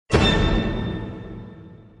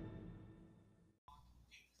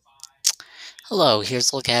Hello,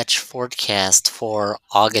 here's a look at your forecast for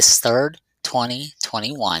August 3rd,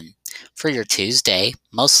 2021. For your Tuesday,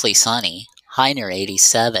 mostly sunny, high near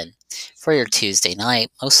 87. For your Tuesday night,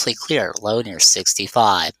 mostly clear, low near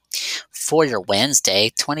 65. For your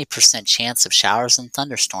Wednesday, 20% chance of showers and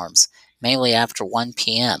thunderstorms, mainly after 1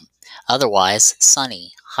 p.m. Otherwise,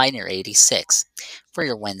 sunny, high near 86. For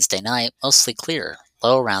your Wednesday night, mostly clear,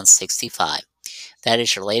 low around 65. That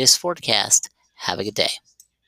is your latest forecast. Have a good day.